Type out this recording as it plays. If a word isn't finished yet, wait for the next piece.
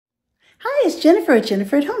Hi, it's Jennifer at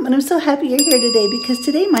Jennifer at Home, and I'm so happy you're here today because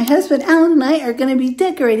today my husband Alan and I are going to be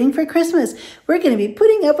decorating for Christmas. We're going to be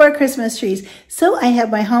putting up our Christmas trees. So I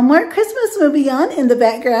have my Hallmark Christmas movie on in the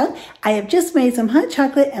background. I have just made some hot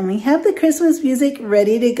chocolate and we have the Christmas music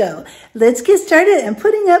ready to go. Let's get started and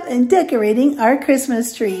putting up and decorating our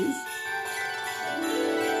Christmas trees.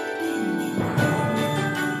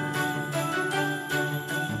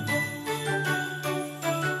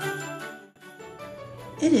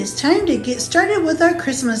 It is time to get started with our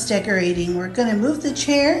Christmas decorating. We're going to move the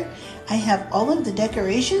chair. I have all of the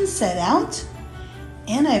decorations set out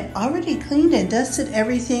and I've already cleaned and dusted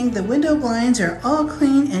everything. The window blinds are all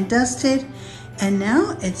clean and dusted. And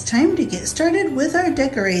now it's time to get started with our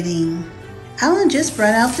decorating. Alan just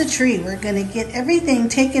brought out the tree. We're going to get everything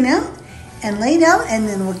taken out and laid out and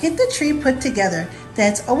then we'll get the tree put together.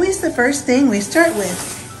 That's always the first thing we start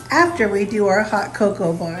with after we do our hot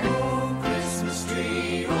cocoa bar.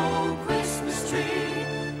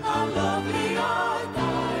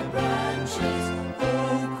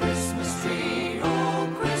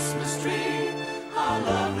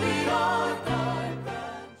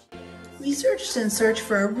 We searched and searched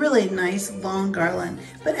for a really nice long garland,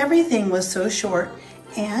 but everything was so short,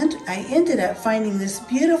 and I ended up finding this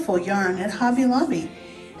beautiful yarn at Hobby Lobby.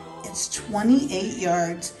 It's 28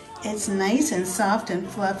 yards. It's nice and soft and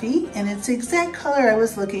fluffy, and it's the exact color I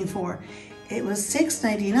was looking for. It was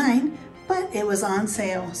 $6.99, but it was on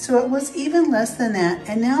sale, so it was even less than that,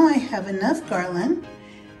 and now I have enough garland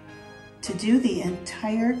to do the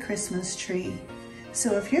entire Christmas tree.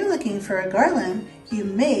 So if you're looking for a garland, you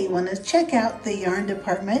may want to check out the yarn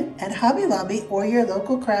department at Hobby Lobby or your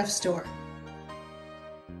local craft store.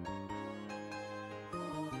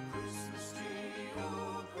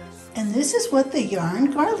 And this is what the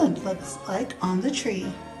yarn garland looks like on the tree.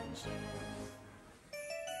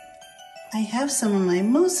 I have some of my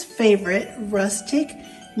most favorite rustic,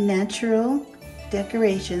 natural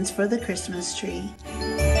decorations for the Christmas tree.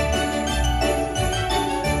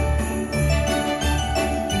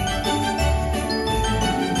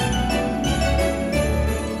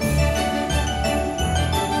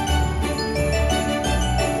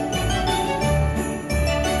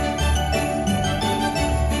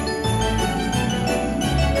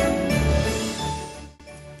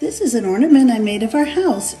 This is an ornament I made of our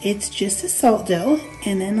house. It's just a salt dough,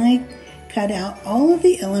 and then I cut out all of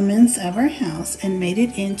the elements of our house and made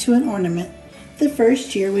it into an ornament the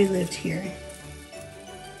first year we lived here.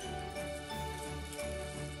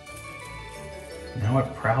 Now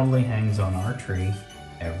it proudly hangs on our tree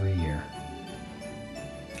every year.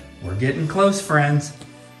 We're getting close, friends.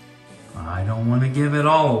 I don't want to give it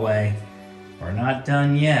all away. We're not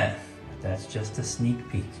done yet, but that's just a sneak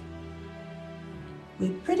peek. We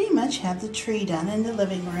pretty much have the tree done in the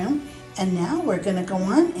living room, and now we're going to go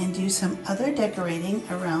on and do some other decorating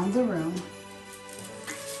around the room.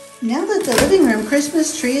 Now that the living room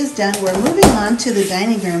Christmas tree is done, we're moving on to the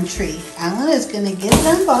dining room tree. Alan is going to get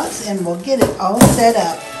it unboxed and we'll get it all set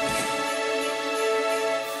up.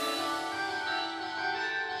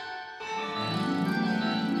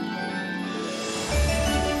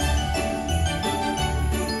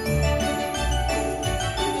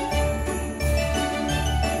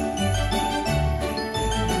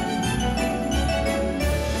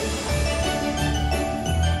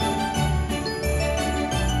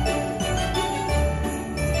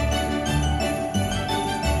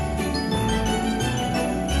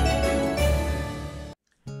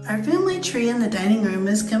 Our family tree in the dining room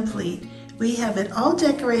is complete. We have it all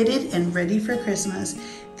decorated and ready for Christmas.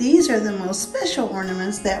 These are the most special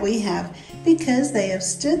ornaments that we have because they have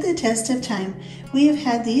stood the test of time. We have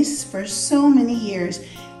had these for so many years.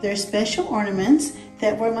 They're special ornaments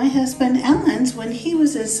that were my husband Alan's when he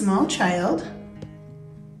was a small child.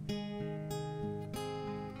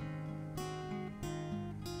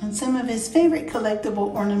 And some of his favorite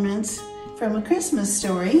collectible ornaments from A Christmas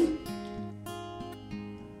Story.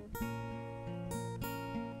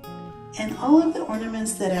 And all of the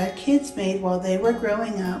ornaments that our kids made while they were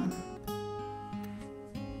growing up.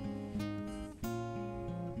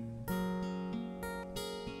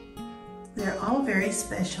 They're all very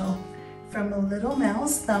special, from a little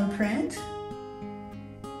mouse thumbprint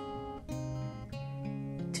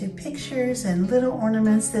to pictures and little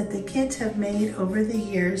ornaments that the kids have made over the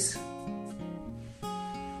years.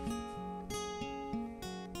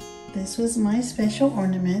 This was my special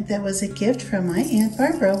ornament that was a gift from my Aunt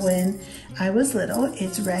Barbara when I was little.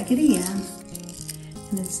 It's Raggedy Ann,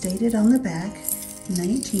 and it's dated on the back,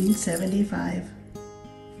 1975.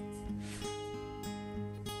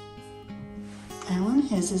 Alan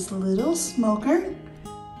has his little smoker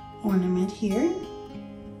ornament here.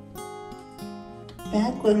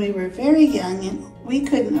 Back when we were very young and we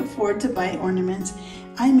couldn't afford to buy ornaments,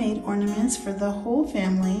 I made ornaments for the whole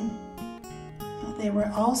family. They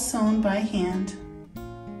were all sewn by hand.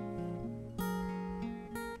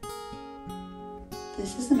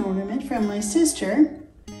 This is an ornament from my sister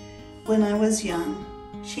when I was young.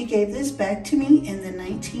 She gave this back to me in the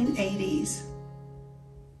 1980s.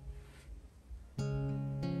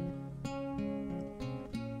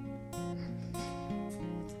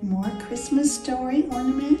 More Christmas story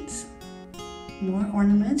ornaments. More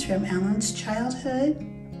ornaments from Alan's childhood.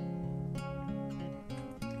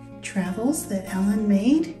 Travels that Alan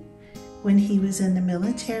made when he was in the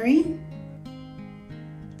military.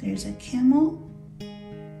 There's a camel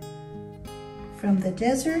from the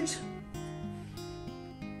desert.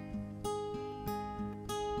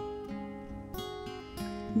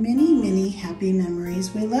 Many, many happy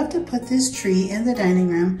memories. We love to put this tree in the dining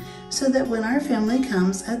room so that when our family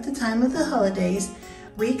comes at the time of the holidays,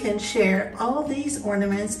 we can share all these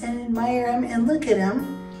ornaments and admire them and look at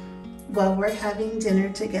them while we're having dinner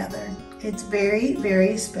together. It's very,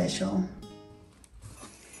 very special.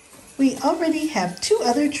 We already have 2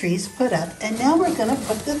 other trees put up, and now we're going to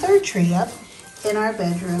put the 3rd tree up in our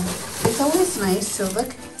bedroom. It's always nice to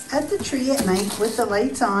look at the tree at night with the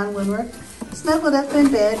lights on when we're snuggled up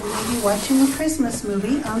in bed, maybe watching a Christmas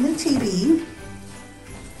movie on the TV,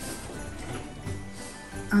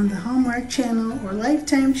 on the Hallmark channel or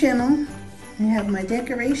Lifetime channel. I have my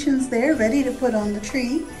decorations there ready to put on the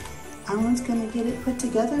tree. Alan's going to get it put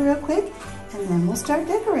together real quick, and then we'll start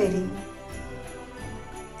decorating.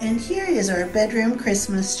 And here is our bedroom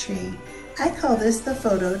Christmas tree. I call this the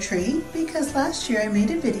photo tree because last year I made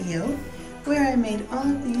a video where I made all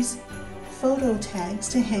of these photo tags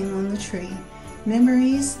to hang on the tree.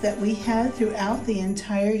 Memories that we had throughout the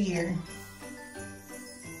entire year.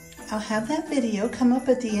 I'll have that video come up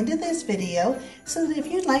at the end of this video so that if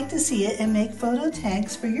you'd like to see it and make photo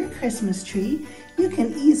tags for your Christmas tree, you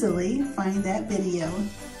can easily find that video.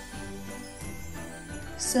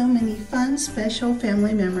 So many fun, special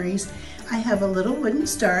family memories. I have a little wooden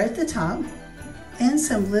star at the top and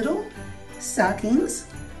some little stockings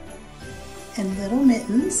and little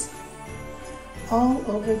mittens all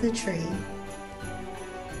over the tree.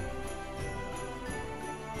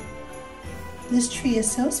 This tree is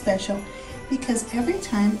so special because every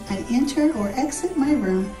time I enter or exit my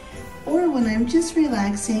room, or when I'm just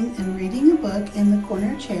relaxing and reading a book in the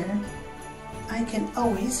corner chair, I can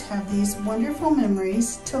always have these wonderful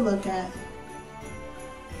memories to look at.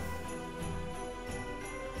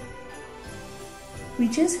 We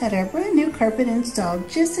just had our brand new carpet installed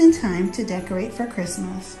just in time to decorate for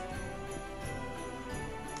Christmas.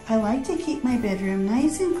 I like to keep my bedroom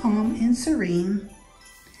nice and calm and serene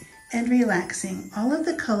and relaxing. All of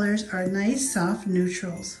the colors are nice, soft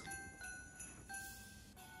neutrals.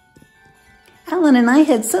 Alan and I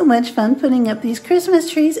had so much fun putting up these Christmas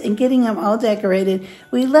trees and getting them all decorated.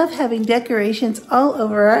 We love having decorations all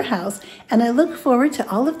over our house, and I look forward to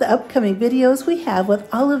all of the upcoming videos we have with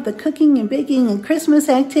all of the cooking and baking and Christmas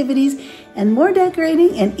activities and more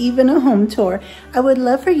decorating and even a home tour. I would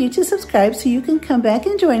love for you to subscribe so you can come back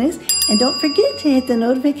and join us, and don't forget to hit the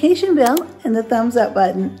notification bell and the thumbs up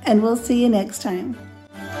button, and we'll see you next time.